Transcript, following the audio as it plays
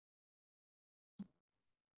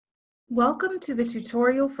Welcome to the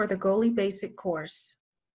tutorial for the GOALI Basic course.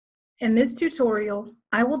 In this tutorial,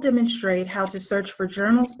 I will demonstrate how to search for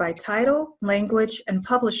journals by title, language, and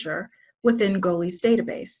publisher within GOALI's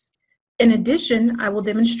database. In addition, I will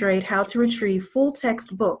demonstrate how to retrieve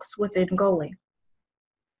full-text books within GOALI.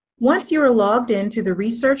 Once you are logged into the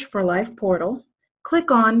Research4Life portal,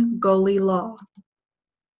 click on GOALI Law.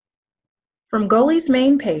 From GOALI's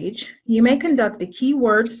main page, you may conduct a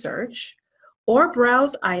keyword search or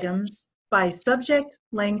browse items by subject,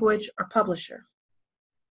 language, or publisher.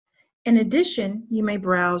 In addition, you may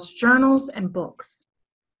browse journals and books.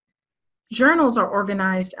 Journals are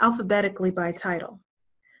organized alphabetically by title.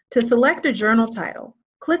 To select a journal title,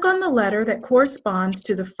 click on the letter that corresponds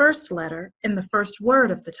to the first letter in the first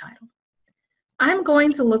word of the title. I'm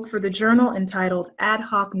going to look for the journal entitled Ad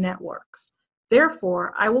Hoc Networks.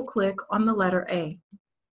 Therefore, I will click on the letter A.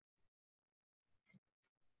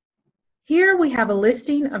 Here we have a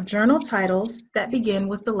listing of journal titles that begin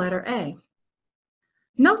with the letter A.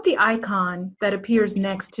 Note the icon that appears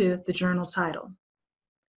next to the journal title.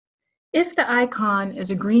 If the icon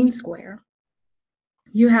is a green square,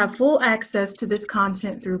 you have full access to this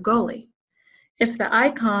content through GOALI. If the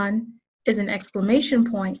icon is an exclamation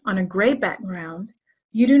point on a gray background,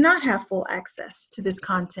 you do not have full access to this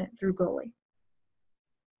content through GOALI.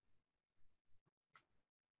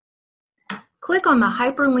 Click on the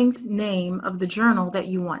hyperlinked name of the journal that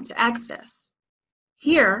you want to access.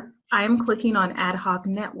 Here, I am clicking on Ad Hoc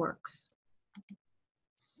Networks.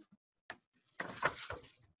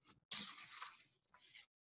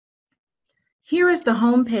 Here is the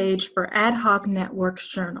home page for Ad Hoc Networks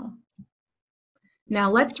Journal.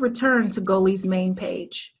 Now let's return to GOALI's main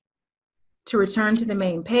page. To return to the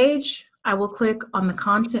main page, I will click on the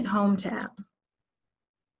Content Home tab.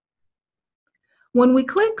 When we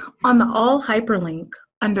click on the All hyperlink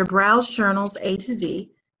under Browse Journals A to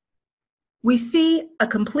Z, we see a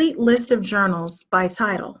complete list of journals by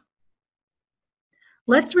title.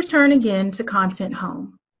 Let's return again to Content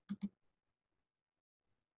Home.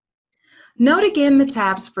 Note again the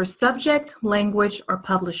tabs for Subject, Language, or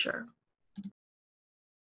Publisher.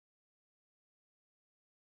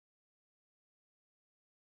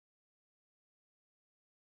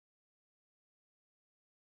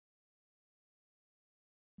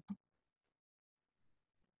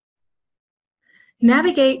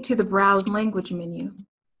 Navigate to the Browse Language menu.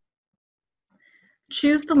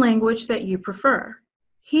 Choose the language that you prefer.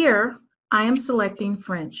 Here, I am selecting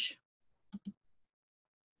French.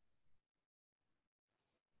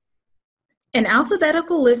 An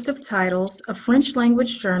alphabetical list of titles of French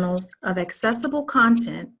language journals of accessible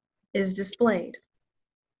content is displayed.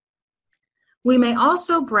 We may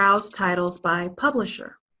also browse titles by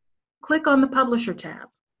publisher. Click on the Publisher tab.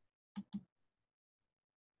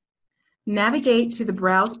 Navigate to the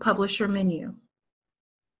Browse Publisher menu.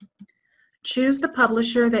 Choose the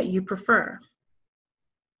publisher that you prefer.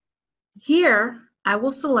 Here, I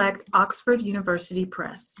will select Oxford University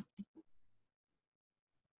Press.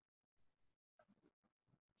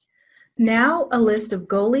 Now, a list of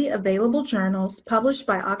GOALI available journals published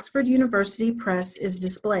by Oxford University Press is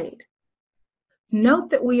displayed.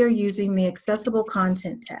 Note that we are using the Accessible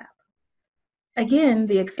Content tab. Again,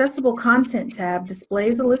 the Accessible Content tab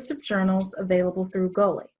displays a list of journals available through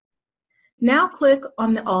GOALI. Now click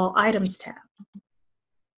on the All Items tab.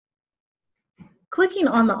 Clicking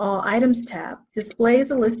on the All Items tab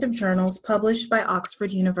displays a list of journals published by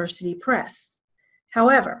Oxford University Press.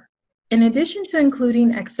 However, in addition to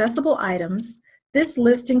including accessible items, this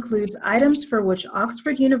list includes items for which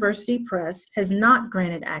Oxford University Press has not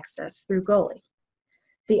granted access through GOALI.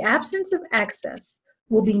 The absence of access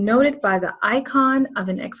will be noted by the icon of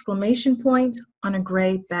an exclamation point on a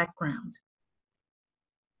gray background.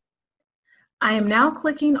 I am now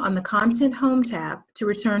clicking on the Content Home tab to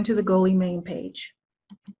return to the GOALI main page.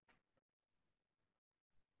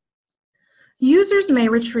 Users may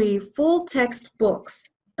retrieve full-text books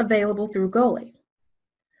available through GOALI.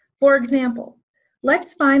 For example,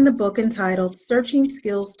 let's find the book entitled Searching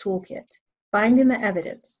Skills Toolkit, Finding the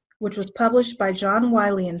Evidence, which was published by John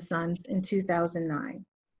Wiley & Sons in 2009.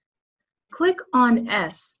 Click on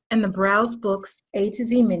S in the Browse Books A to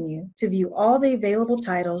Z menu to view all the available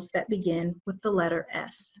titles that begin with the letter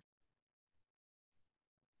S.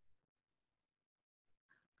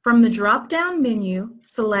 From the drop-down menu,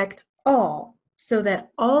 select All so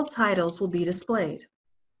that all titles will be displayed.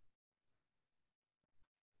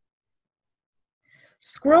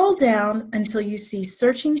 Scroll down until you see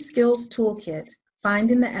Searching Skills Toolkit,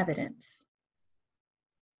 Finding the Evidence.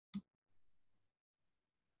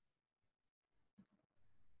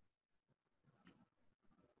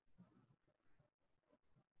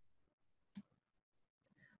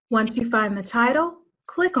 Once you find the title,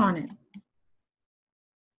 click on it.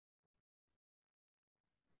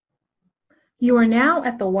 You are now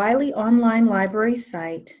at the Wiley Online Library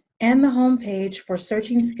site and the home page for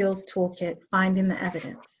Searching Skills Toolkit, Finding the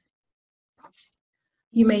Evidence.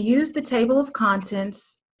 You may use the table of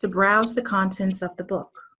contents to browse the contents of the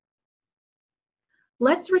book.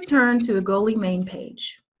 Let's return to the GOALI main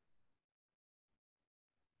page.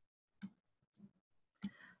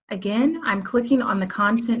 Again, I'm clicking on the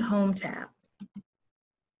Content Home tab.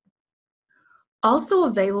 Also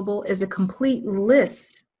available is a complete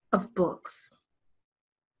list of books.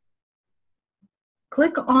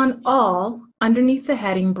 Click on All underneath the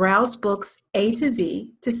heading Browse Books A to Z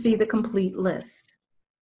to see the complete list.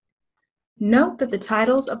 Note that the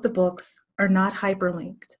titles of the books are not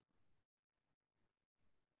hyperlinked.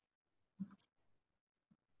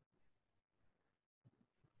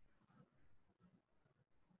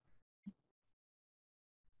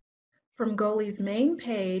 From GOALI's main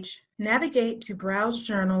page, navigate to Browse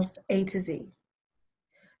Journals A to Z.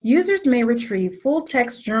 Users may retrieve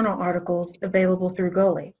full-text journal articles available through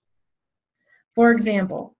GOALI. For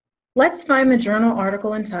example, let's find the journal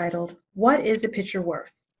article entitled, What is a Picture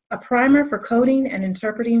Worth? A Primer for Coding and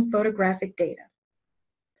Interpreting Photographic Data.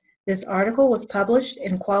 This article was published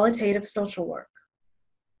in Qualitative Social Work.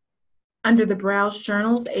 Under the Browse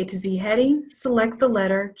Journals A to Z heading, select the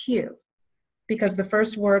letter Q, because the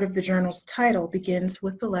first word of the journal's title begins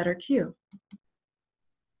with the letter Q.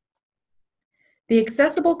 The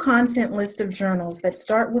accessible content list of journals that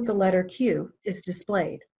start with the letter Q is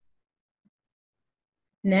displayed.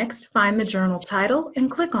 Next, find the journal title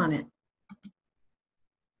and click on it.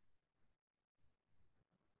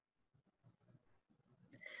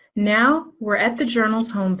 Now we're at the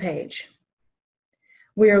journal's homepage.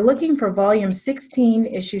 We are looking for Volume 16,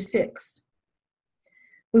 Issue 6.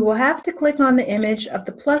 We will have to click on the image of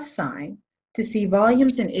the plus sign to see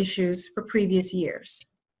volumes and issues for previous years.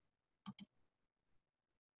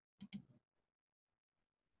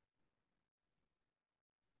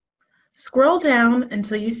 Scroll down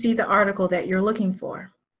until you see the article that you're looking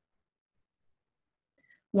for.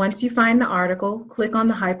 Once you find the article, click on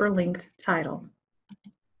the hyperlinked title.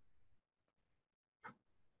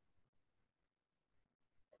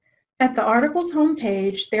 At the article's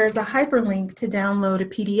homepage, there is a hyperlink to download a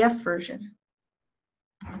PDF version.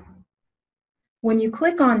 When you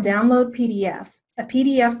click on Download PDF, a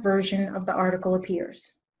PDF version of the article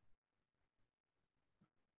appears.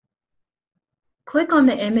 Click on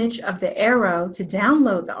the image of the arrow to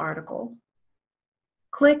download the article.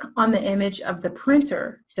 Click on the image of the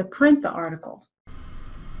printer to print the article.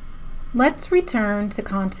 Let's return to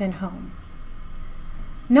Content Home.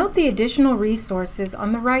 Note the additional resources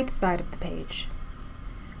on the right side of the page.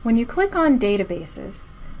 When you click on Databases,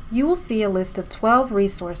 you will see a list of 12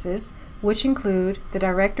 resources, which include the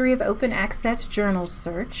Directory of Open Access Journals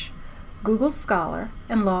Search, Google Scholar,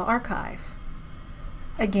 and Law Archive.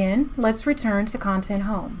 Again, let's return to Content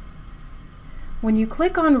Home. When you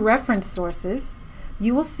click on Reference Sources,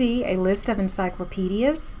 you will see a list of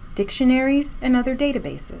encyclopedias, dictionaries, and other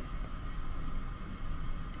databases.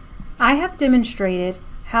 I have demonstrated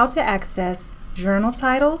how to access journal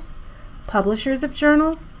titles, publishers of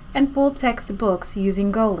journals, and full-text books using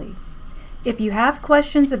GOALI. If you have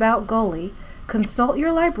questions about GOALI, consult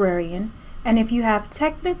your librarian, and if you have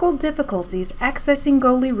technical difficulties accessing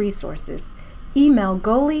GOALI resources, email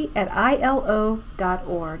goali@ilo.org.